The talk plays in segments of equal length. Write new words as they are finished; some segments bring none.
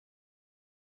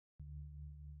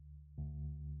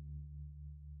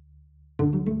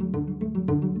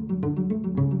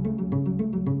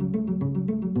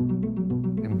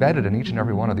embedded in each and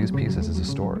every one of these pieces is a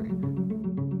story,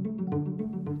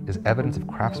 is evidence of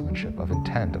craftsmanship, of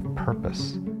intent, of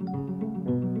purpose.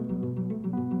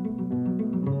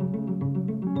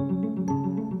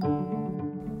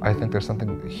 I think there's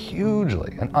something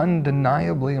hugely and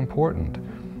undeniably important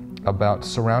about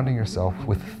surrounding yourself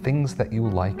with things that you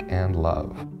like and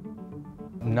love.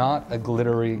 Not a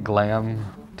glittery glam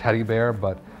teddy bear,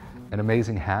 but an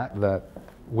amazing hat that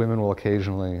women will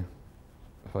occasionally,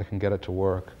 if I can get it to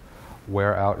work,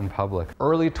 wear out in public.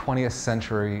 Early 20th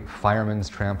century fireman's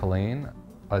trampoline,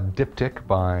 a diptych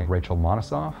by Rachel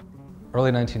Monosoff.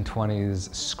 Early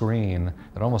 1920s screen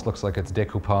that almost looks like it's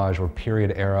decoupage or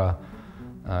period era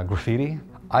graffiti.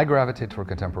 I gravitate toward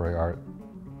contemporary art,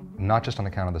 not just on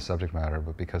account of the subject matter,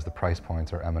 but because the price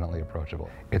points are eminently approachable.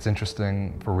 It's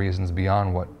interesting for reasons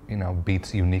beyond what,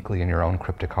 beats uniquely in your own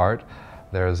cryptic heart.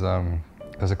 There's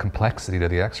a complexity to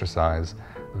the exercise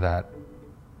that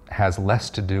has less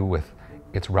to do with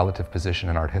its relative position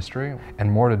in art history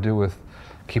and more to do with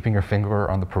keeping your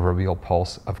finger on the proverbial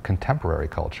pulse of contemporary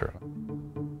culture.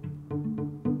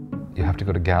 You have to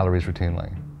go to galleries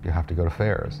routinely. You have to go to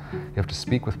fairs. You have to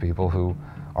speak with people who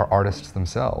are artists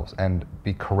themselves and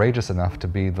be courageous enough to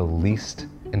be the least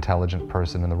intelligent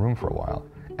person in the room for a while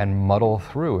and muddle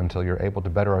through until you're able to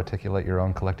better articulate your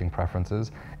own collecting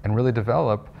preferences and really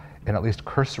develop an at least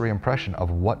cursory impression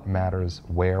of what matters,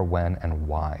 where, when, and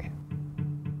why.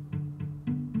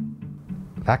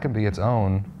 That can be its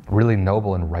own really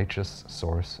noble and righteous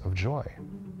source of joy.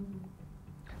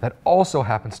 That also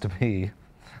happens to be,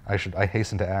 I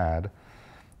hasten to add,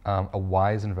 a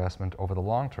wise investment over the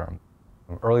long term.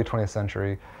 Early 20th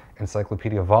century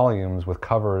encyclopedia volumes with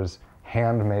covers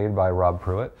handmade by Rob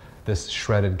Pruitt. This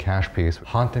shredded cash piece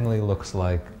hauntingly looks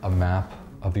like a map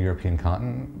of the European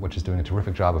continent, which is doing a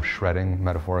terrific job of shredding,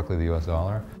 metaphorically, the US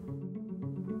dollar.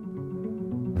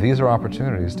 These are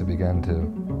opportunities to begin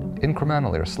to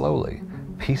incrementally or slowly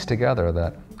piece together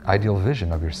that ideal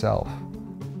vision of yourself.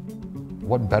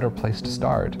 What better place to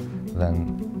start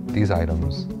than these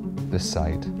items, this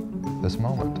site, this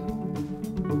moment?